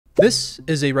This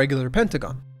is a regular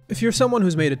pentagon. If you're someone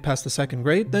who's made it past the second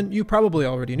grade, then you probably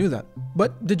already knew that.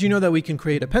 But did you know that we can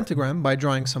create a pentagram by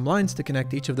drawing some lines to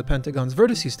connect each of the pentagon's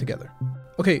vertices together?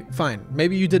 Okay, fine,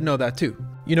 maybe you did know that too.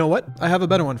 You know what? I have a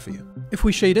better one for you. If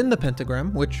we shade in the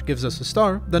pentagram, which gives us a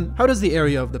star, then how does the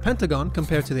area of the pentagon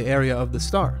compare to the area of the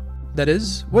star? That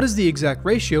is, what is the exact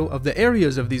ratio of the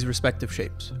areas of these respective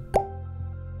shapes?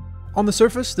 On the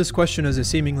surface, this question is a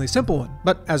seemingly simple one,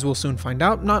 but as we'll soon find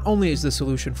out, not only is the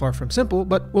solution far from simple,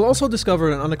 but we'll also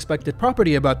discover an unexpected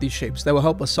property about these shapes that will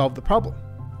help us solve the problem.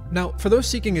 Now, for those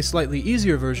seeking a slightly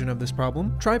easier version of this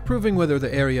problem, try proving whether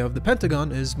the area of the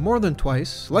pentagon is more than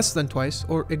twice, less than twice,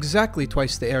 or exactly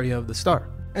twice the area of the star.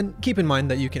 And keep in mind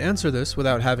that you can answer this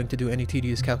without having to do any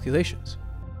tedious calculations.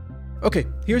 Okay,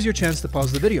 here's your chance to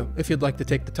pause the video if you'd like to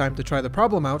take the time to try the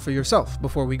problem out for yourself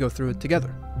before we go through it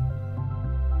together.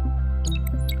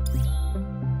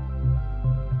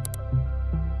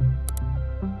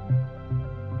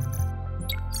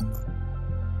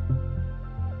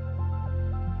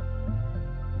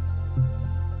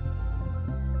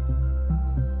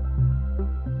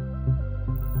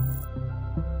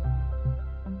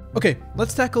 Okay,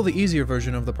 let's tackle the easier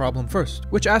version of the problem first,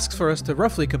 which asks for us to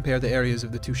roughly compare the areas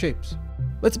of the two shapes.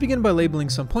 Let's begin by labeling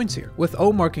some points here, with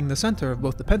O marking the center of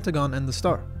both the pentagon and the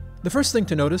star. The first thing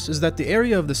to notice is that the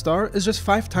area of the star is just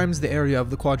 5 times the area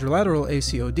of the quadrilateral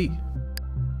ACOD.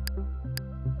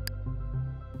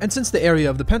 And since the area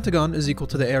of the pentagon is equal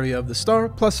to the area of the star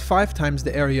plus 5 times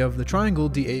the area of the triangle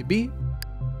DAB,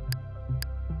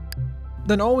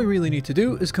 then all we really need to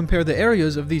do is compare the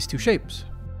areas of these two shapes.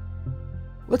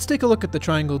 Let's take a look at the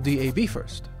triangle DAB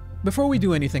first. Before we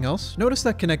do anything else, notice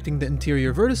that connecting the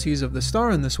interior vertices of the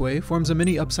star in this way forms a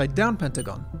mini upside-down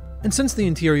pentagon. And since the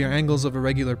interior angles of a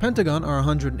regular pentagon are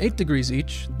 108 degrees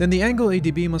each, then the angle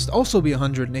ADB must also be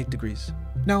 108 degrees.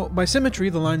 Now, by symmetry,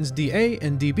 the lines DA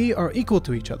and DB are equal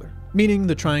to each other, meaning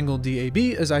the triangle DAB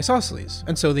is isosceles,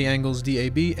 and so the angles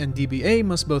DAB and DBA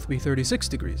must both be 36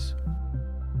 degrees.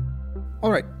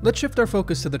 Alright, let's shift our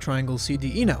focus to the triangle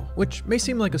CDE now, which may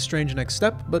seem like a strange next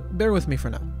step, but bear with me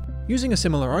for now. Using a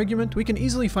similar argument, we can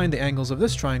easily find the angles of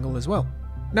this triangle as well.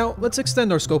 Now, let's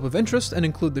extend our scope of interest and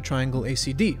include the triangle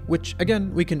ACD, which,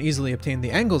 again, we can easily obtain the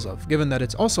angles of, given that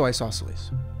it's also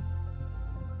isosceles.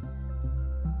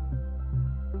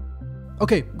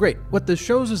 Okay, great. What this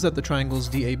shows is that the triangles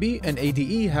DAB and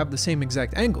ADE have the same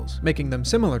exact angles, making them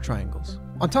similar triangles.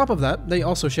 On top of that, they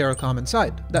also share a common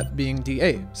side, that being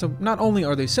DA, so not only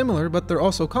are they similar, but they're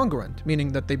also congruent,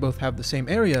 meaning that they both have the same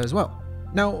area as well.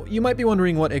 Now, you might be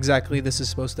wondering what exactly this is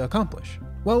supposed to accomplish.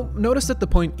 Well, notice that the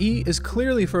point E is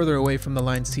clearly further away from the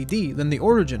line CD than the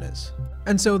origin is.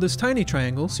 And so this tiny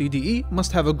triangle, CDE,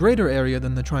 must have a greater area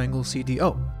than the triangle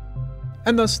CDO.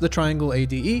 And thus, the triangle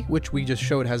ADE, which we just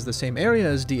showed has the same area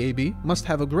as DAB, must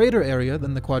have a greater area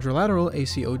than the quadrilateral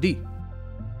ACOD.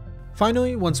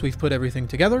 Finally, once we've put everything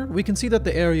together, we can see that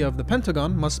the area of the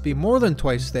pentagon must be more than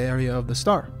twice the area of the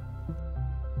star.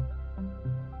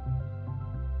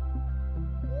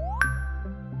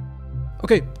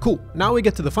 Okay, cool. Now we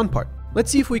get to the fun part. Let's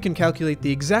see if we can calculate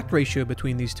the exact ratio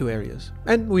between these two areas.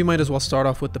 And we might as well start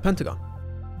off with the pentagon.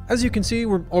 As you can see,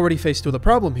 we're already faced with a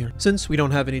problem here, since we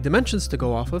don't have any dimensions to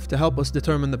go off of to help us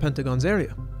determine the pentagon's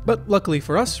area. But luckily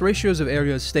for us, ratios of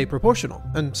areas stay proportional,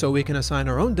 and so we can assign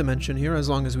our own dimension here as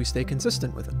long as we stay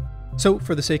consistent with it. So,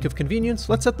 for the sake of convenience,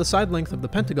 let's set the side length of the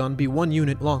pentagon be 1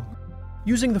 unit long.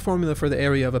 Using the formula for the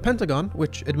area of a pentagon,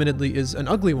 which admittedly is an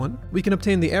ugly one, we can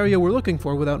obtain the area we're looking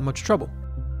for without much trouble.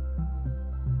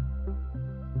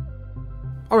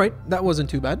 Alright, that wasn't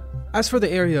too bad. As for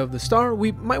the area of the star,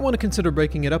 we might want to consider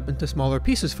breaking it up into smaller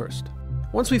pieces first.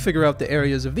 Once we figure out the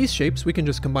areas of these shapes, we can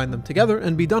just combine them together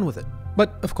and be done with it.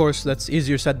 But, of course, that's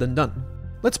easier said than done.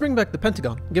 Let's bring back the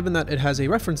pentagon, given that it has a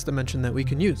reference dimension that we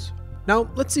can use.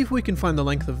 Now, let's see if we can find the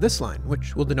length of this line,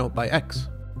 which we'll denote by x.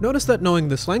 Notice that knowing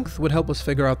this length would help us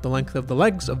figure out the length of the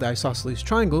legs of the isosceles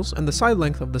triangles and the side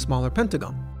length of the smaller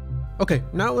pentagon. Okay,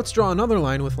 now let's draw another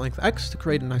line with length x to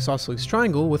create an isosceles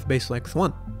triangle with base length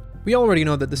 1. We already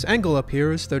know that this angle up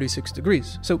here is 36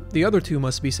 degrees, so the other two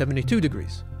must be 72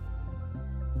 degrees.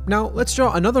 Now, let's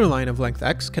draw another line of length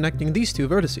x connecting these two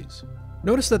vertices.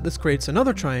 Notice that this creates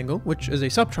another triangle, which is a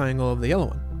subtriangle of the yellow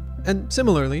one. And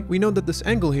similarly, we know that this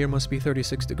angle here must be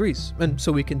 36 degrees, and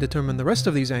so we can determine the rest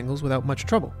of these angles without much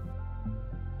trouble.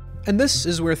 And this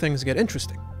is where things get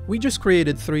interesting. We just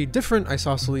created 3 different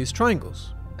isosceles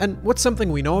triangles. And what's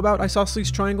something we know about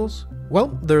isosceles triangles? Well,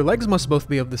 their legs must both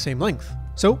be of the same length.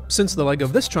 So, since the leg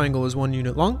of this triangle is 1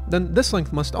 unit long, then this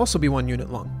length must also be 1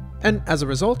 unit long. And as a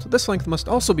result, this length must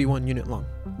also be 1 unit long.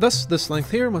 Thus, this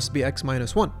length here must be x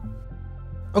minus 1.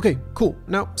 Okay, cool.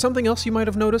 Now, something else you might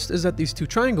have noticed is that these two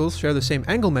triangles share the same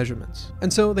angle measurements,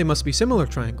 and so they must be similar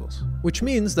triangles, which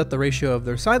means that the ratio of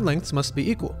their side lengths must be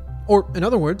equal. Or, in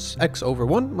other words, x over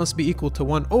 1 must be equal to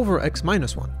 1 over x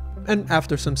minus 1. And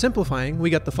after some simplifying, we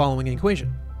get the following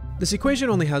equation. This equation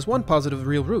only has one positive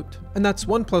real root, and that's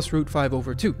 1 plus root 5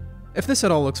 over 2. If this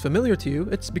at all looks familiar to you,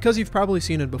 it's because you've probably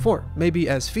seen it before, maybe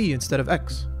as phi instead of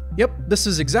x. Yep, this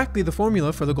is exactly the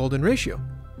formula for the golden ratio.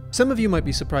 Some of you might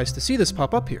be surprised to see this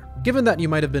pop up here, given that you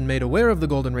might have been made aware of the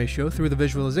golden ratio through the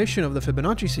visualization of the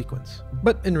Fibonacci sequence.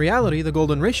 But in reality, the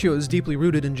golden ratio is deeply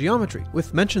rooted in geometry,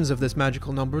 with mentions of this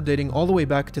magical number dating all the way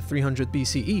back to 300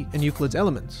 BCE in Euclid's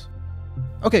Elements.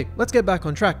 Okay, let's get back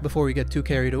on track before we get too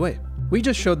carried away. We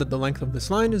just showed that the length of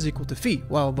this line is equal to phi,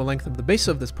 while the length of the base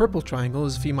of this purple triangle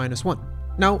is phi minus 1.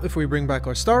 Now, if we bring back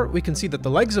our star, we can see that the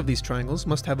legs of these triangles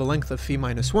must have a length of phi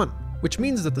minus 1, which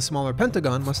means that the smaller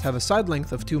pentagon must have a side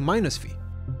length of 2 minus phi.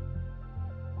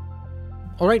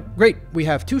 Alright, great, we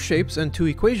have two shapes and two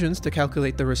equations to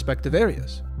calculate their respective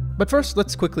areas. But first,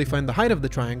 let's quickly find the height of the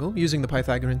triangle using the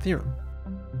Pythagorean theorem.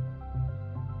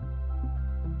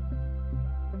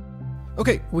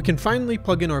 Okay, we can finally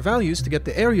plug in our values to get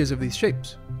the areas of these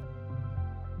shapes.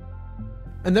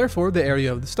 And therefore, the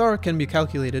area of the star can be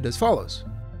calculated as follows.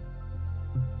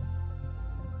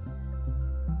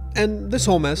 And this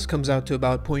whole mess comes out to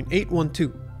about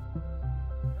 0.812.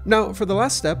 Now, for the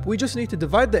last step, we just need to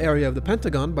divide the area of the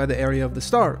pentagon by the area of the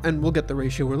star, and we'll get the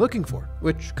ratio we're looking for,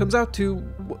 which comes out to,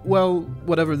 well,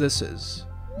 whatever this is.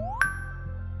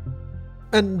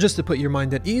 And just to put your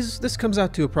mind at ease, this comes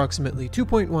out to approximately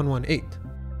 2.118.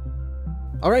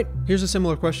 Alright, here's a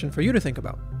similar question for you to think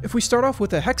about. If we start off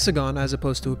with a hexagon as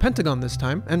opposed to a pentagon this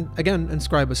time, and again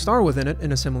inscribe a star within it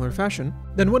in a similar fashion,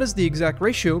 then what is the exact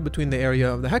ratio between the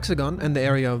area of the hexagon and the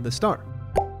area of the star?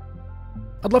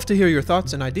 I'd love to hear your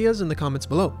thoughts and ideas in the comments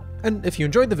below. And if you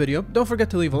enjoyed the video, don't forget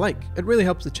to leave a like, it really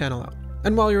helps the channel out.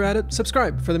 And while you're at it,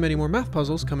 subscribe for the many more math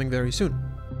puzzles coming very soon.